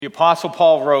The Apostle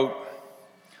Paul wrote,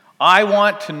 "I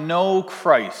want to know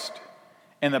Christ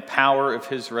and the power of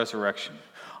his resurrection."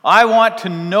 I want to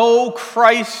know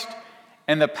Christ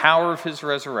and the power of his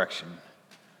resurrection.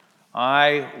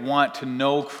 I want to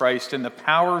know Christ and the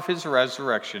power of his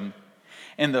resurrection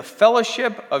and the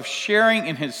fellowship of sharing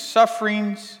in his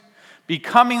sufferings,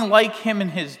 becoming like him in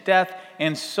his death,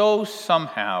 and so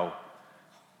somehow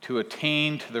to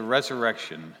attain to the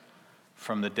resurrection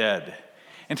from the dead.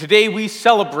 And today we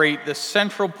celebrate the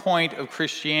central point of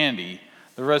Christianity,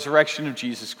 the resurrection of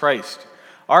Jesus Christ.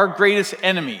 Our greatest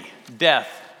enemy, death,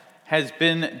 has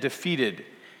been defeated.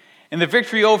 And the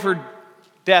victory over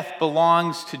death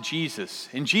belongs to Jesus.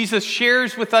 And Jesus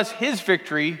shares with us his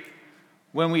victory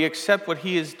when we accept what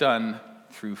he has done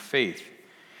through faith.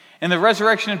 And the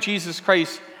resurrection of Jesus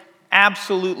Christ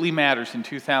absolutely matters in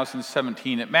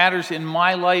 2017. It matters in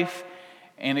my life,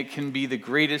 and it can be the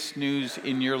greatest news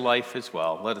in your life as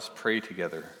well. Let us pray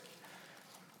together.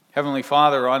 Heavenly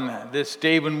Father, on this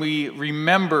day when we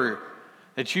remember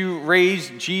that you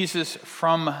raised Jesus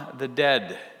from the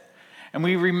dead, and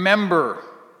we remember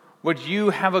what you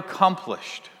have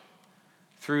accomplished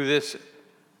through this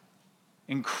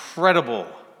incredible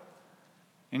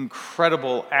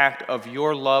act of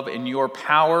your love and your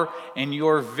power and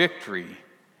your victory,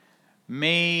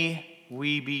 may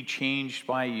we be changed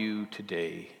by you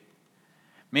today.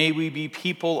 May we be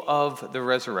people of the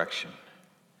resurrection.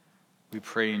 We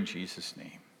pray in Jesus'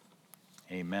 name.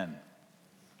 Amen.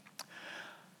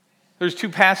 There's two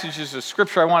passages of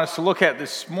Scripture I want us to look at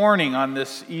this morning on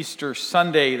this Easter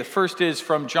Sunday. The first is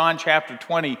from John chapter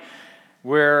 20,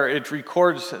 where it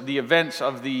records the events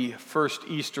of the first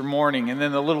Easter morning. And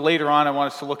then a little later on, I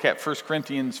want us to look at 1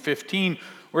 Corinthians 15,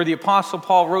 where the Apostle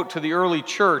Paul wrote to the early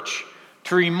church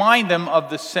to remind them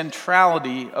of the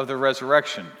centrality of the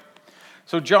resurrection.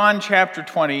 So John chapter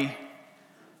 20,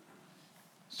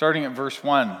 starting at verse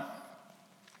 1,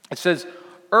 it says,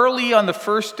 "Early on the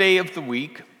first day of the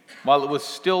week, while it was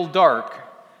still dark,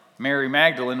 Mary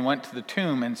Magdalene went to the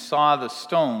tomb and saw the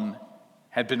stone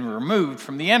had been removed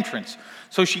from the entrance.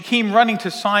 So she came running to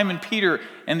Simon Peter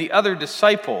and the other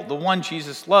disciple, the one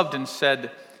Jesus loved, and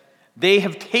said, 'They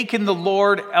have taken the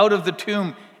Lord out of the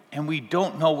tomb, and we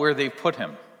don't know where they've put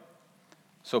him.'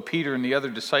 So Peter and the other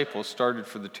disciple started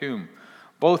for the tomb.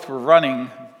 Both were running,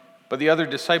 but the other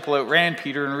disciple outran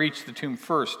Peter and reached the tomb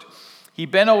first. He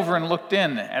bent over and looked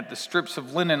in at the strips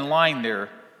of linen lying there,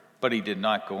 but he did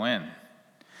not go in.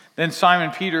 Then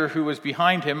Simon Peter, who was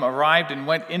behind him, arrived and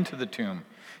went into the tomb.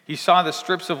 He saw the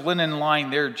strips of linen lying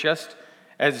there, just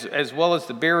as well as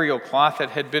the burial cloth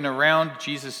that had been around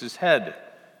Jesus' head.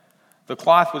 The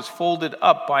cloth was folded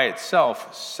up by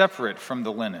itself, separate from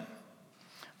the linen.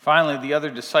 Finally, the other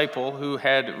disciple, who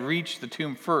had reached the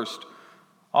tomb first,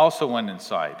 also went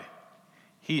inside.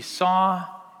 He saw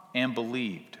and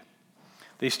believed.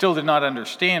 They still did not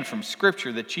understand from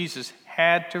Scripture that Jesus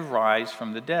had to rise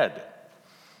from the dead.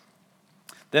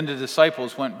 Then the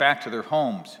disciples went back to their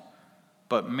homes,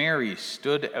 but Mary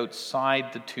stood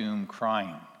outside the tomb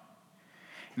crying.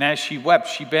 And as she wept,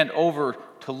 she bent over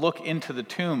to look into the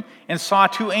tomb and saw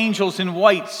two angels in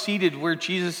white seated where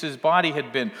Jesus' body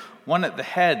had been, one at the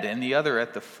head and the other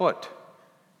at the foot.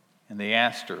 And they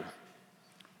asked her,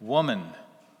 'Woman,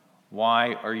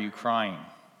 why are you crying?'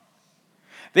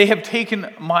 'They have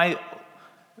taken my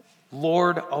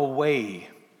Lord away,'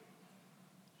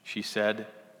 she said,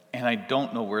 'and I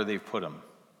don't know where they've put him.'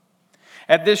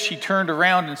 At this she turned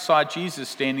around and saw Jesus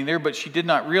standing there, but she did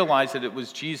not realize that it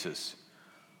was Jesus.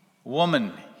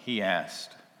 'Woman,' he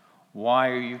asked, 'why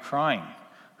are you crying?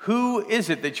 Who is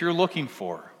it that you're looking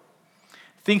for?'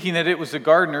 Thinking that it was the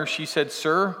gardener, she said,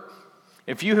 'Sir,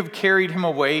 if you have carried him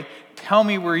away, tell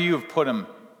me where you have put him,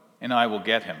 and I will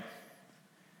get him.'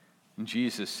 And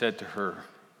Jesus said to her,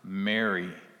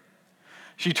 'Mary.'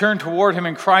 She turned toward him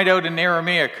and cried out in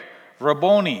Aramaic,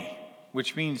 'Rabboni,'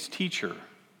 which means teacher.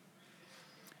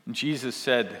 And Jesus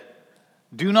said,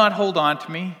 'Do not hold on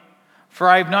to me, for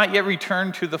I have not yet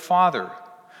returned to the Father.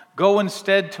 Go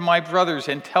instead to my brothers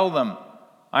and tell them,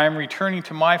 I am returning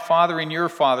to my Father and your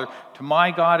Father, to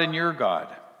my God and your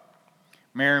God.'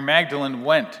 Mary Magdalene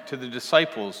went to the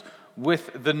disciples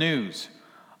with the news,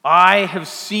 'I have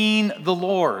seen the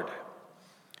Lord.'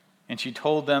 And she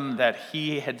told them that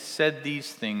he had said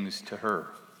these things to her."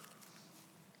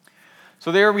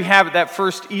 So there we have it, that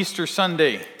first Easter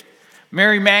Sunday.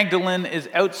 Mary Magdalene is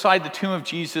outside the tomb of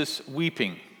Jesus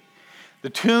weeping. The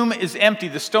tomb is empty,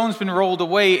 the stone's been rolled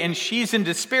away, and she's in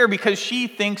despair because she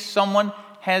thinks someone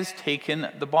has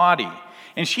taken the body.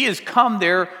 And she has come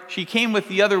there, she came with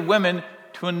the other women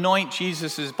to anoint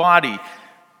Jesus' body.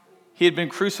 He had been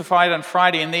crucified on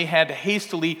Friday, and they had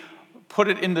hastily put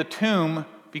it in the tomb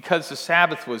because the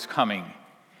Sabbath was coming.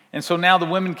 And so now the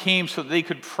women came so that they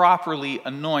could properly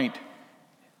anoint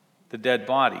the dead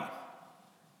body.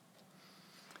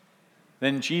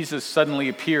 Then Jesus suddenly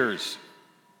appears.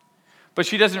 But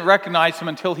she doesn't recognize him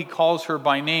until he calls her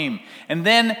by name. And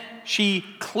then she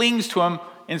clings to him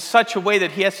in such a way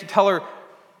that he has to tell her,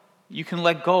 you can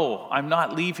let go. I'm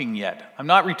not leaving yet. I'm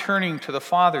not returning to the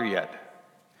Father yet.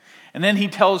 And then he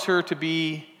tells her to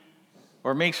be,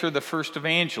 or makes her the first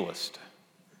evangelist,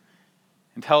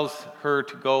 and tells her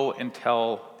to go and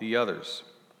tell the others.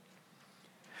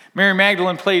 Mary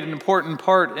Magdalene played an important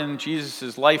part in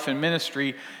Jesus' life and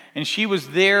ministry, and she was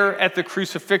there at the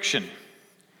crucifixion.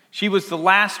 She was the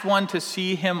last one to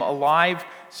see him alive,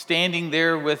 standing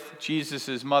there with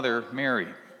Jesus' mother, Mary.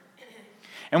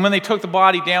 And when they took the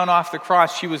body down off the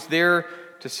cross, she was there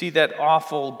to see that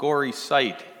awful, gory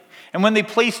sight. And when they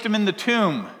placed him in the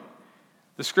tomb,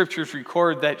 the scriptures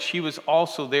record that she was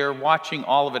also there watching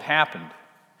all of it happen.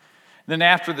 Then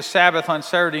after the Sabbath on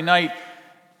Saturday night,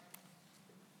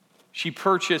 she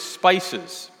purchased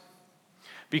spices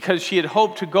because she had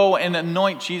hoped to go and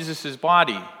anoint Jesus'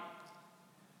 body.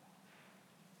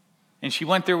 And she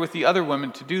went there with the other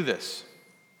women to do this.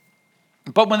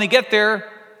 But when they get there,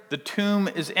 the tomb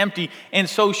is empty. And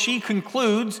so she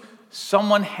concludes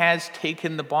someone has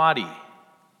taken the body.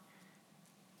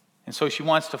 And so she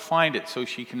wants to find it so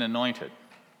she can anoint it.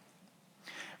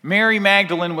 Mary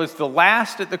Magdalene was the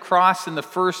last at the cross and the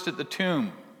first at the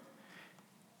tomb.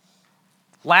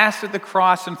 Last at the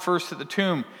cross and first at the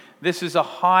tomb. This is a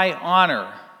high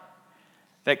honor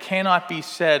that cannot be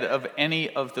said of any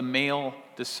of the male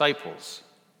disciples.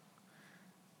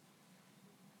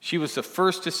 She was the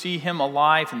first to see him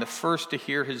alive and the first to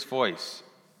hear his voice.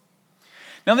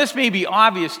 Now, this may be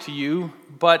obvious to you,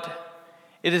 but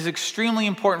it is extremely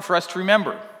important for us to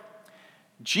remember.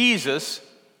 Jesus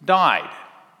died.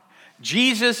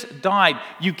 Jesus died.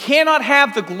 You cannot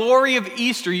have the glory of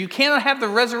Easter. You cannot have the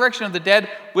resurrection of the dead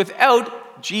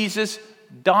without Jesus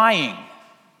dying.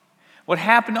 What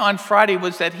happened on Friday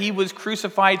was that he was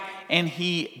crucified and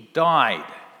he died.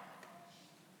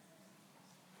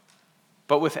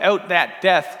 But without that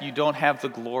death, you don't have the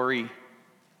glory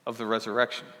of the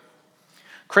resurrection.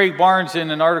 Craig Barnes,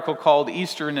 in an article called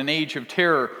Easter in an Age of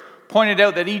Terror, pointed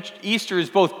out that Easter is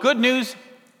both good news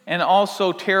and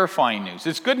also terrifying news.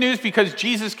 It's good news because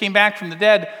Jesus came back from the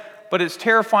dead, but it's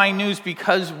terrifying news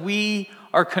because we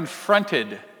are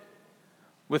confronted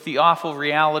with the awful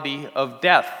reality of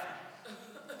death.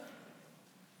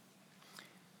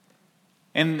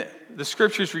 And the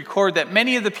scriptures record that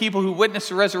many of the people who witnessed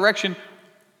the resurrection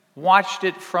watched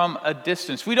it from a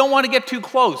distance. We don't want to get too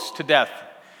close to death.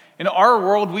 In our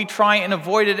world, we try and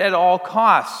avoid it at all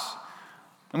costs.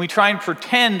 And we try and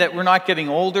pretend that we're not getting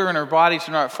older and our bodies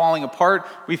are not falling apart.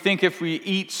 We think if we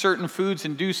eat certain foods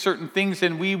and do certain things,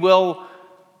 then we will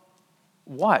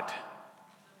what?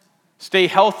 Stay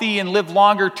healthy and live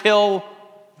longer till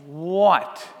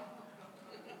what?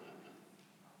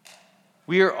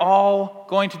 We are all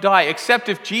going to die, except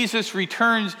if Jesus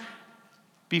returns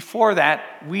before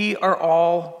that, we are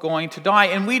all going to die.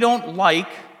 And we don't like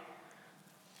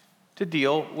to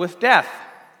deal with death.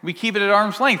 We keep it at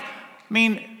arm's length. I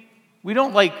mean, we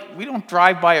don't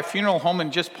drive by a funeral home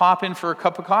and just pop in for a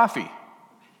cup of coffee.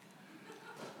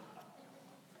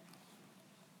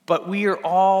 But we are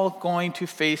all going to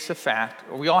face the fact,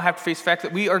 or we all have to face the fact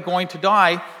that we are going to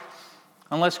die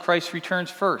unless Christ returns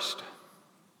first.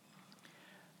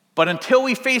 But until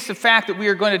we face the fact that we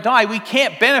are going to die, we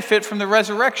can't benefit from the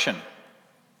resurrection.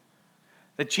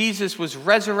 That Jesus was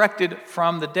resurrected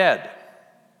from the dead.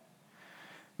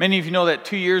 Many of you know that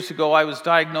 2 years ago I was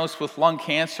diagnosed with lung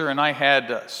cancer and I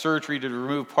had surgery to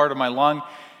remove part of my lung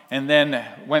and then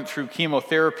went through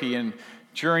chemotherapy. And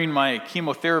during my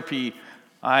chemotherapy,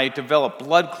 I developed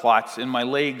blood clots in my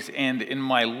legs and in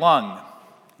my lung.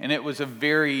 And it was a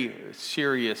very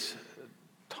serious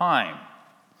time.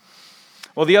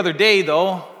 Well, the other day,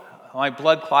 though, my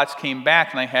blood clots came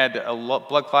back and I had a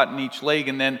blood clot in each leg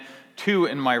and then 2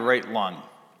 in my right lung.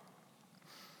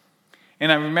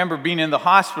 And I remember being in the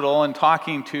hospital and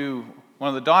talking to one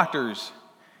of the doctors,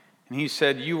 and he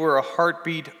said, "You were a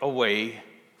heartbeat away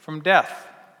from death."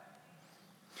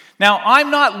 Now, I'm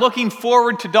not looking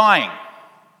forward to dying,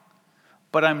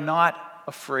 but I'm not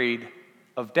afraid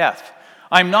of death.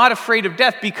 I'm not afraid of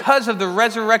death because of the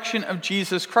resurrection of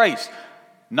Jesus Christ.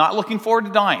 Not looking forward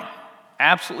to dying.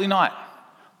 Absolutely not.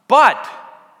 But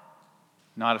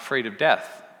not afraid of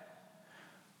death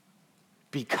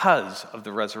because of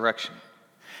the resurrection.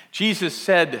 Jesus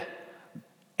said,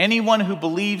 "Anyone who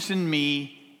believes in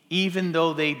me, even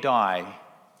though they die,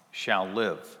 shall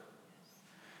live."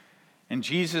 And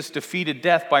Jesus defeated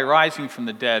death by rising from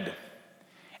the dead.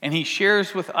 And he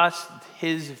shares with us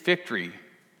his victory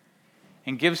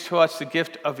and gives to us the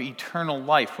gift of eternal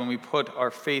life when we put our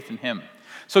faith in him.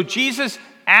 So Jesus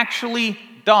actually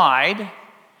died,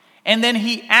 and then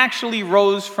he actually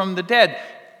rose from the dead.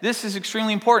 This is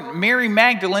extremely important. Mary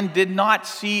Magdalene did not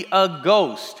see a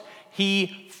ghost.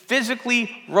 He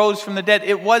physically rose from the dead.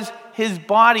 It was his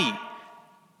body,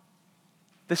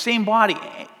 the same body,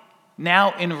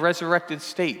 now in a resurrected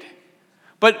state.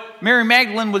 But Mary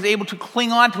Magdalene was able to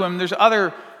cling on to him. There's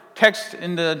other texts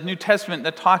in the New Testament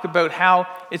that talk about how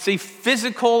it's a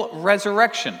physical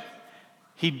resurrection.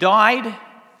 He died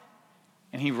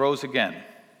and he rose again.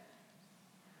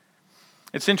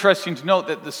 It's interesting to note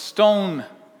that the stone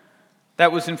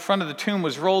that was in front of the tomb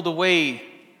was rolled away,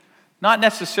 not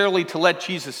necessarily to let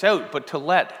Jesus out, but to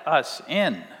let us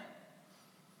in.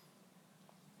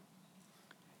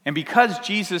 And because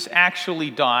Jesus actually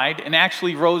died and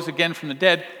actually rose again from the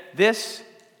dead, this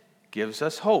gives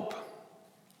us hope.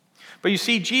 But you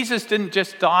see, Jesus didn't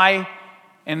just die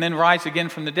and then rise again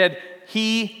from the dead.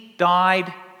 He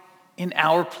died in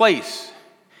our place.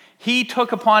 He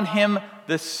took upon him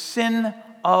the sin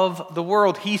of the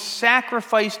world. He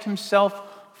sacrificed himself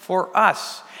for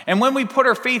us. And when we put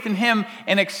our faith in him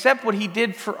and accept what he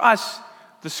did for us,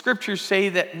 the scriptures say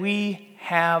that we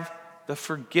have the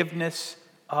forgiveness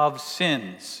of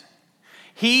sins.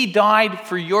 He died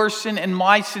for your sin and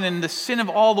my sin and the sin of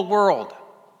all the world.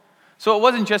 So it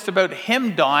wasn't just about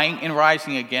him dying and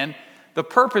rising again. The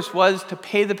purpose was to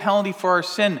pay the penalty for our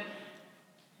sin.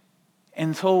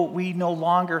 And so we no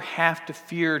longer have to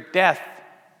fear death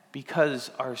because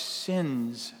our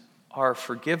sins are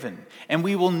forgiven. And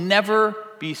we will never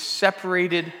be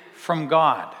separated from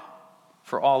God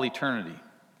for all eternity.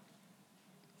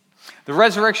 The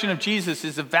resurrection of Jesus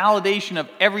is a validation of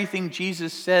everything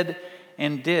Jesus said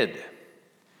and did.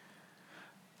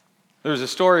 There's a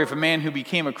story of a man who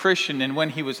became a Christian, and when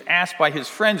he was asked by his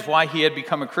friends why he had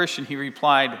become a Christian, he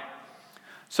replied,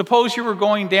 "Suppose you were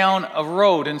going down a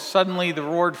road and suddenly the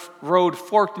road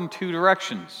forked in two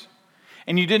directions,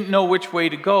 and you didn't know which way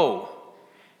to go,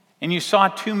 and you saw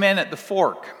two men at the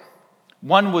fork.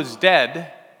 One was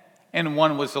dead and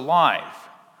one was alive.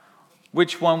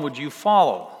 Which one would you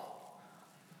follow?"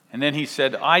 And then he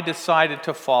said, "I decided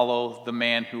to follow the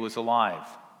man who was alive."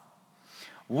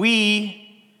 We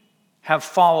have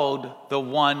followed the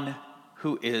one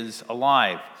who is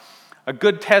alive. A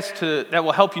good test that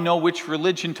will help you know which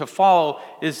religion to follow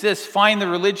is this: find the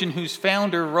religion whose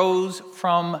founder rose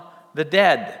from the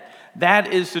dead. That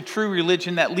is the true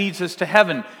religion that leads us to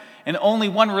heaven. And only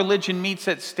one religion meets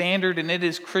that standard, and it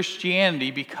is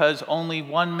Christianity, because only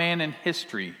one man in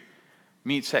history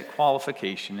meets that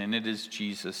qualification, and it is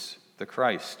Jesus the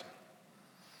Christ.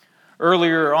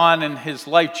 Earlier on in his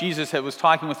life, Jesus was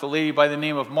talking with a lady by the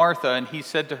name of Martha, and he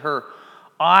said to her,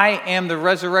 "I am the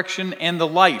resurrection and the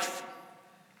life.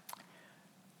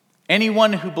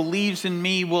 Anyone who believes in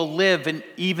me will live, and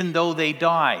even though they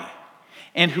die.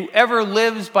 And whoever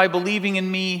lives by believing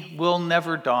in me will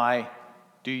never die.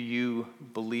 Do you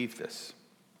believe this?"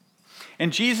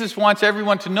 And Jesus wants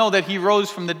everyone to know that he rose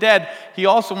from the dead. He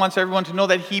also wants everyone to know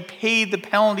that he paid the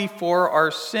penalty for our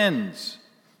sins,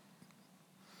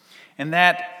 and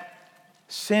that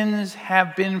sins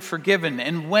have been forgiven.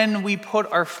 And when we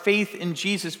put our faith in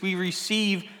Jesus, we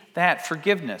receive that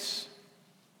forgiveness.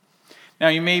 Now,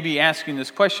 you may be asking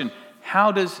this question: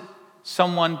 how does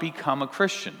someone become a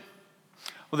Christian?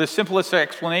 Well, the simplest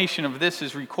explanation of this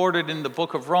is recorded in the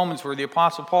book of Romans, where the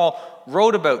Apostle Paul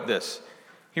wrote about this.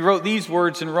 He wrote these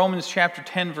words in Romans chapter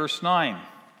 10, verse 9.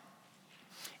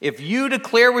 "If you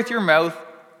declare with your mouth,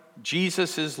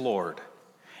 'Jesus is Lord,'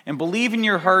 and believe in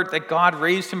your heart that God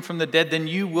raised him from the dead, then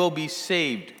you will be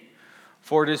saved.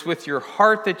 For it is with your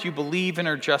heart that you believe and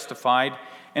are justified,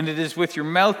 and it is with your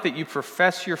mouth that you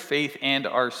profess your faith and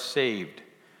are saved.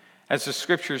 As the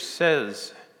scripture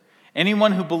says,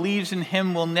 anyone who believes in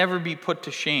him will never be put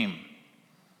to shame.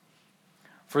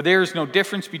 For there is no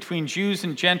difference between Jews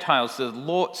and Gentiles.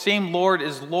 The same Lord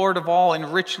is Lord of all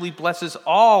and richly blesses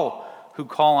all who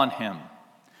call on him.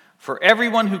 For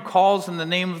everyone who calls in the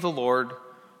name of the Lord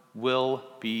will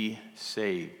be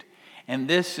saved." And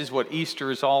this is what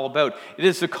Easter is all about. It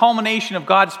is the culmination of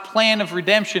God's plan of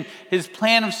redemption. His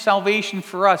plan of salvation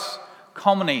for us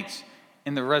culminates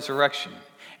in the resurrection.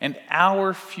 And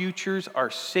our futures are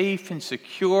safe and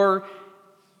secure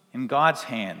in God's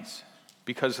hands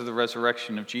because of the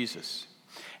resurrection of Jesus.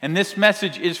 And this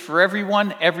message is for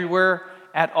everyone, everywhere,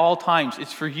 at all times.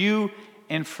 It's for you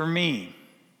and for me.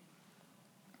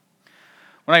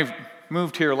 When I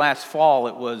moved here last fall,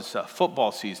 it was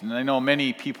football season. And I know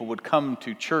many people would come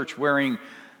to church wearing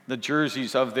the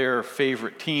jerseys of their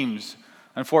favorite teams.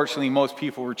 Unfortunately, most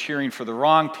people were cheering for the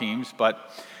wrong teams,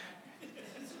 but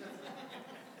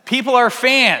people are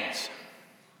fans.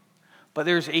 But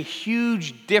there's a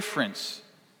huge difference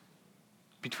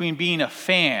between being a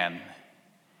fan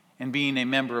and being a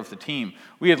member of the team.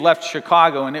 We had left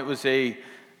Chicago, and it was a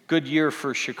good year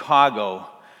for Chicago,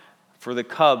 for the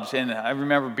Cubs. And I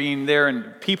remember being there,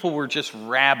 and people were just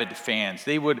rabid fans.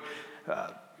 They would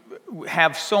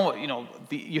have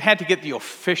you had to get the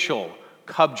official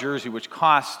Cub jersey, which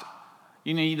cost,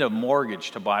 you need a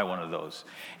mortgage to buy one of those.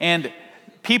 And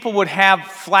people would have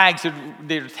flags,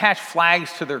 they'd attach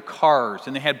flags to their cars,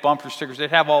 and they had bumper stickers, they'd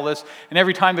have all this, and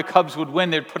every time the Cubs would win,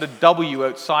 they'd put a W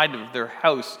outside of their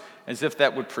house as if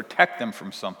that would protect them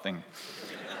from something.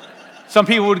 Some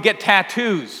people would get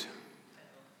tattoos,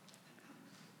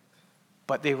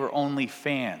 but they were only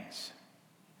fans.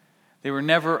 They were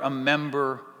never a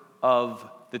member of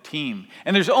the team.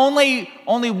 And there's only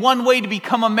one way to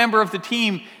become a member of the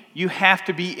team. You have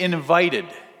to be invited.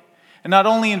 And not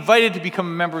only invited to become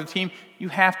a member of the team, you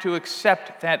have to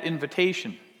accept that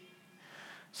invitation.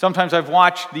 Sometimes I've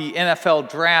watched the NFL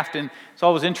draft, and it's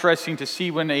always interesting to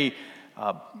see when a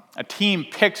team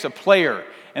picks a player,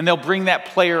 and they'll bring that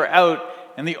player out,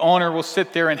 and the owner will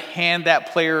sit there and hand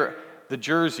that player the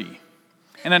jersey.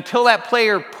 And until that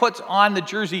player puts on the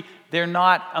jersey, they're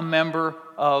not a member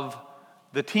of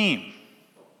the team.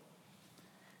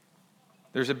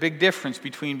 There's a big difference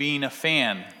between being a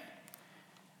fan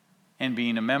and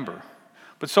being a member.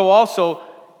 But so also,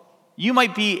 you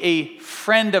might be a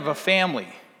friend of a family,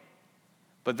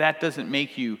 but that doesn't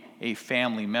make you a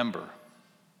family member.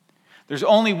 There's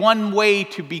only one way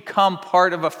to become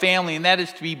part of a family, and that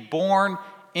is to be born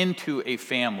into a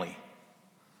family.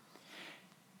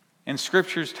 And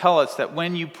scriptures tell us that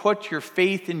when you put your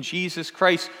faith in Jesus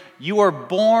Christ, you are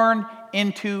born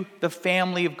into the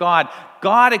family of God.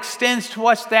 God extends to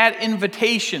us that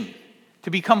invitation to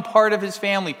become part of his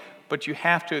family, but you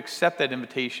have to accept that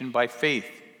invitation by faith.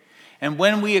 And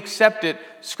when we accept it,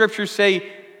 scriptures say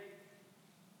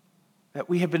that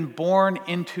we have been born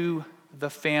into the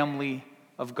family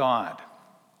of God.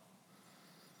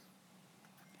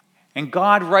 And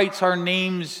God writes our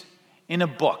names in a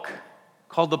book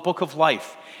called the Book of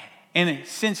Life. And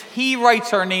since he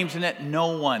writes our names in it,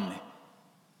 no one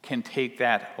can take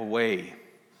that away.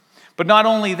 But not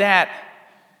only that,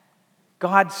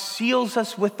 God seals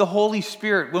us with the Holy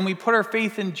Spirit. When we put our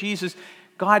faith in Jesus,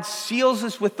 God seals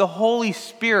us with the Holy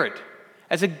Spirit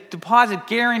as a deposit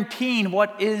guaranteeing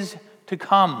what is to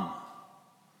come.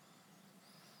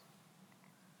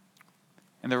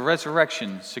 And the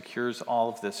resurrection secures all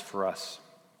of this for us.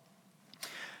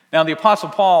 Now, the Apostle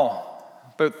Paul,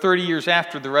 about 30 years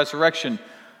after the resurrection,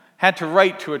 had to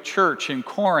write to a church in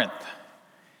Corinth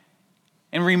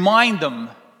and remind them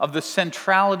of the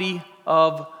centrality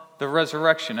of the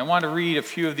resurrection. I want to read a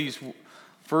few of these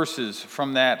verses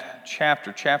from that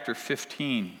chapter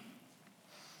 15.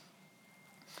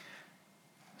 It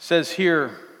says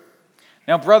here,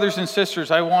 "Now, brothers and sisters,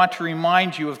 I want to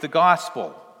remind you of the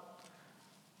gospel.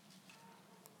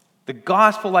 The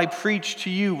gospel I preached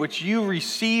to you, which you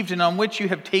received and on which you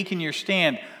have taken your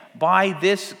stand. By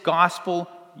this gospel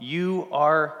you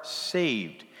are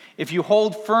saved, if you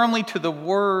hold firmly to the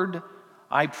word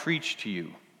I preached to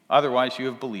you. Otherwise you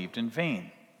have believed in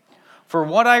vain. For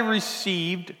what I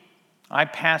received I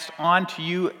passed on to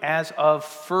you as of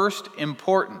first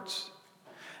importance,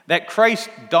 that Christ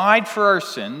died for our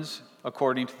sins,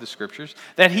 according to the Scriptures,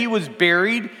 that he was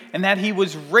buried, and that he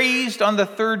was raised on the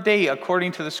third day,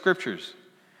 according to the Scriptures,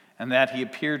 and that he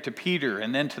appeared to Peter,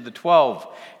 and then to the 12.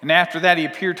 And after that he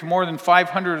appeared to more than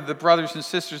 500 of the brothers and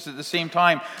sisters at the same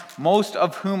time, most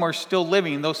of whom are still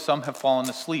living, though some have fallen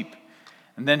asleep.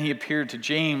 And then he appeared to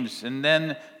James, and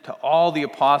then to all the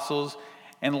apostles,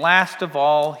 and last of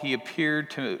all he appeared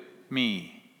to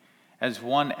me, as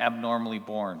one abnormally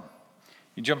born."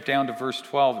 You jump down to verse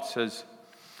 12, it says,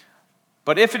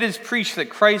 "But if it is preached that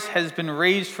Christ has been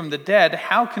raised from the dead,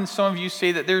 how can some of you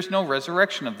say that there is no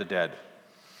resurrection of the dead?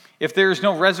 If there is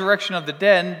no resurrection of the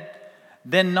dead,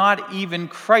 then not even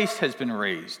Christ has been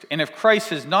raised. And if Christ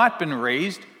has not been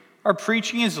raised, our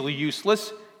preaching is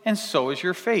useless, and so is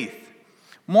your faith.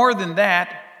 More than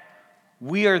that,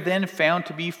 we are then found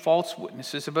to be false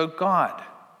witnesses about God.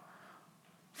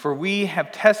 For we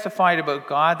have testified about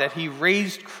God that he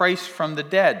raised Christ from the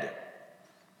dead.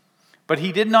 But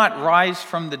he did not rise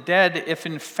from the dead if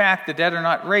in fact the dead are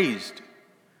not raised.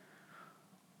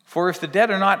 For if the dead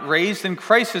are not raised, then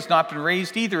Christ has not been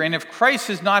raised either. And if Christ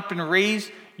has not been raised,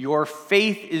 your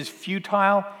faith is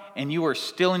futile and you are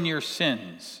still in your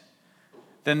sins,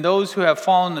 then those who have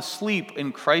fallen asleep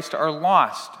in Christ are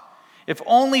lost. If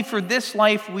only for this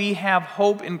life we have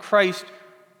hope in Christ,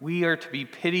 we are to be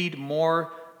pitied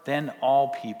more than all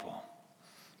people.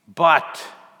 But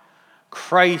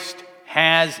Christ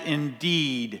has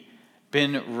indeed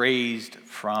been raised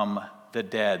from the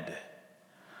dead.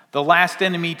 The last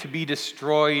enemy to be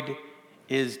destroyed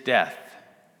is death.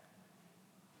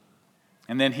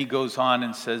 And then he goes on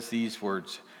and says these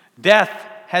words, death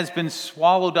has been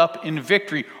swallowed up in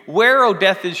victory. Where, O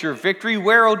death, is your victory?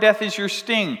 Where, O death, is your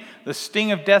sting? The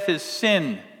sting of death is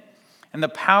sin, and the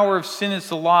power of sin is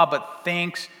the law, but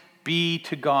thanks be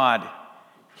to God.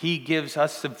 He gives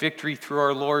us the victory through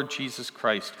our Lord Jesus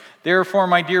Christ. Therefore,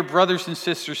 my dear brothers and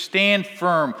sisters, stand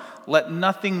firm. Let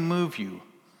nothing move you.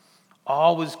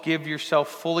 Always give yourself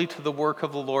fully to the work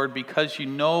of the Lord, because you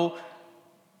know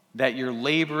that your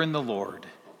labor in the Lord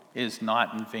is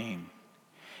not in vain.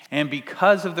 And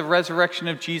because of the resurrection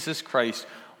of Jesus Christ,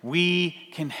 we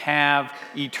can have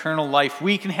eternal life.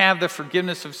 We can have the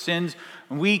forgiveness of sins.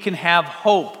 And we can have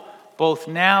hope both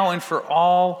now and for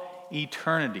all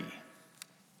eternity.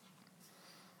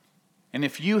 And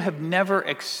if you have never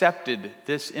accepted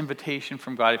this invitation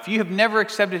from God, if you have never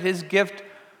accepted his gift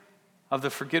of the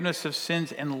forgiveness of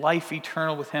sins and life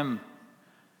eternal with him,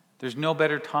 there's no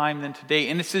better time than today.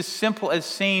 And it's as simple as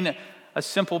saying a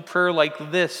simple prayer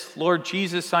like this: Lord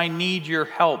Jesus, I need your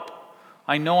help.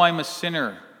 I know I'm a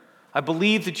sinner. I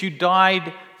believe that you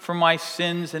died for my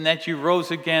sins and that you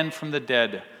rose again from the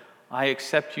dead. I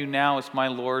accept you now as my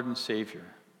Lord and Savior.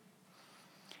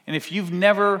 And if you've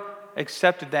never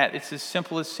accepted that, it's as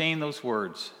simple as saying those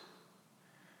words.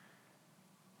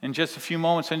 In just a few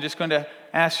moments, I'm just going to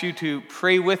ask you to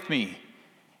pray with me.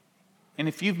 And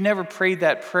if you've never prayed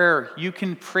that prayer, you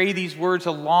can pray these words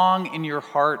along in your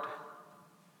heart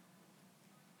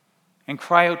and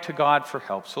cry out to God for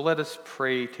help. So let us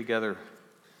pray together.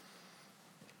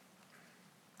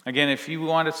 Again, if you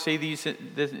want to say these,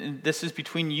 this is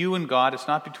between you and God. It's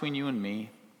not between you and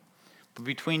me. But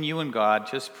between you and God,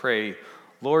 just pray,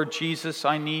 Lord Jesus,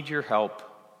 I need your help.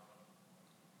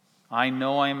 I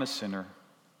know I am a sinner.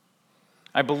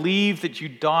 I believe that you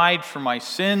died for my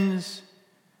sins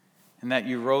and that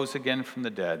you rose again from the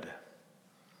dead.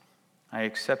 I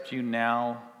accept you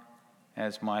now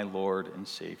as my Lord and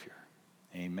Savior.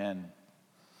 Amen.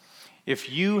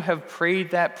 If you have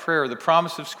prayed that prayer, the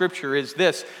promise of Scripture is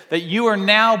this, that you are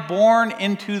now born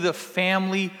into the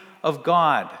family of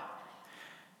God.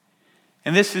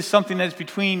 And this is something that's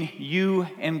between you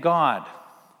and God.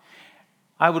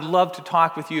 I would love to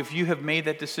talk with you if you have made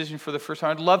that decision for the first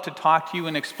time. I'd love to talk to you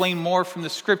and explain more from the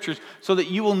Scriptures so that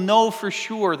you will know for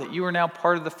sure that you are now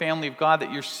part of the family of God,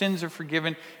 that your sins are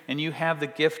forgiven, and you have the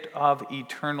gift of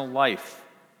eternal life.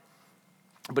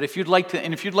 But if you'd like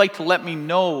to let me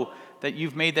know that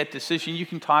you've made that decision, you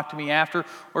can talk to me after,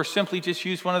 or simply just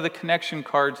use one of the connection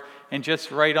cards and just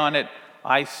write on it,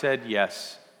 I said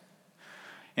yes.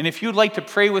 And if you'd like to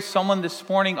pray with someone this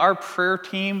morning, our prayer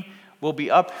team will be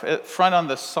up front on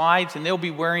the sides, and they'll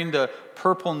be wearing the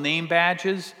purple name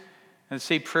badges and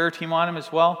say prayer team on them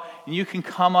as well. And you can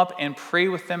come up and pray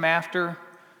with them after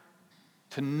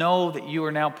to know that you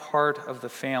are now part of the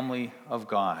family of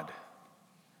God.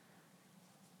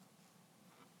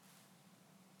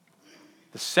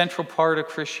 The central part of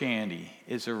Christianity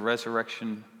is a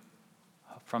resurrection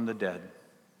from the dead.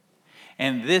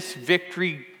 And this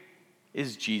victory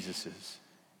is Jesus's,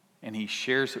 and he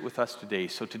shares it with us today.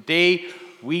 So today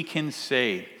we can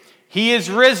say, he is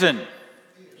risen.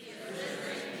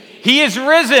 He is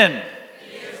risen.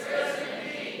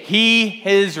 He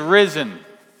is risen.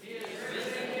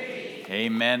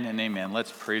 Amen and amen.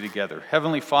 Let's pray together.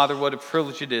 Heavenly Father, what a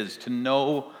privilege it is to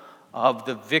know of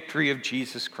the victory of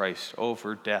Jesus Christ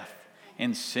over death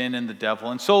and sin and the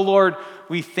devil. And so, Lord,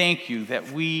 we thank you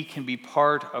that we can be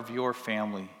part of your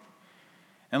family.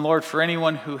 And Lord, for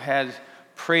anyone who has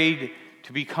prayed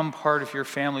to become part of your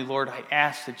family, Lord, I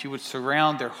ask that you would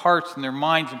surround their hearts and their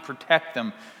minds and protect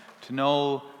them to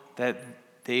know that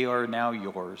they are now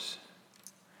yours.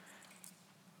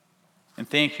 And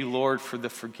thank you, Lord, for the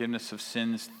forgiveness of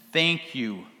sins. Thank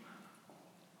you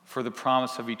for the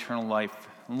promise of eternal life.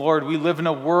 And Lord, we live in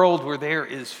a world where there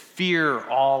is fear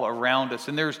all around us,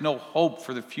 and there is no hope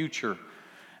for the future.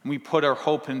 And we put our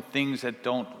hope in things that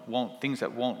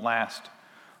won't last.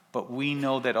 But we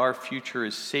know that our future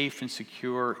is safe and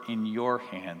secure in your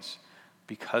hands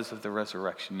because of the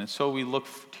resurrection. And so we look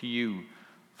to you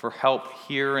for help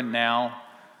here and now.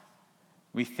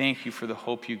 We thank you for the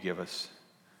hope you give us.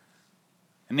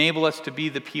 Enable us to be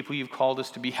the people you've called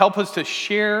us to be. Help us to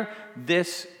share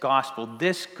this gospel,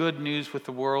 this good news with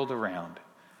the world around.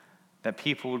 that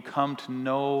people would come to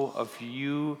know of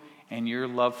you and your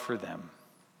love for them.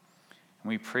 And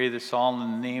we pray this all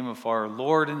in the name of our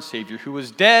Lord and Savior, who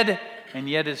was dead and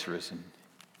yet is risen.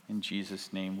 In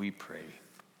Jesus' name we pray.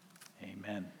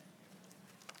 Amen.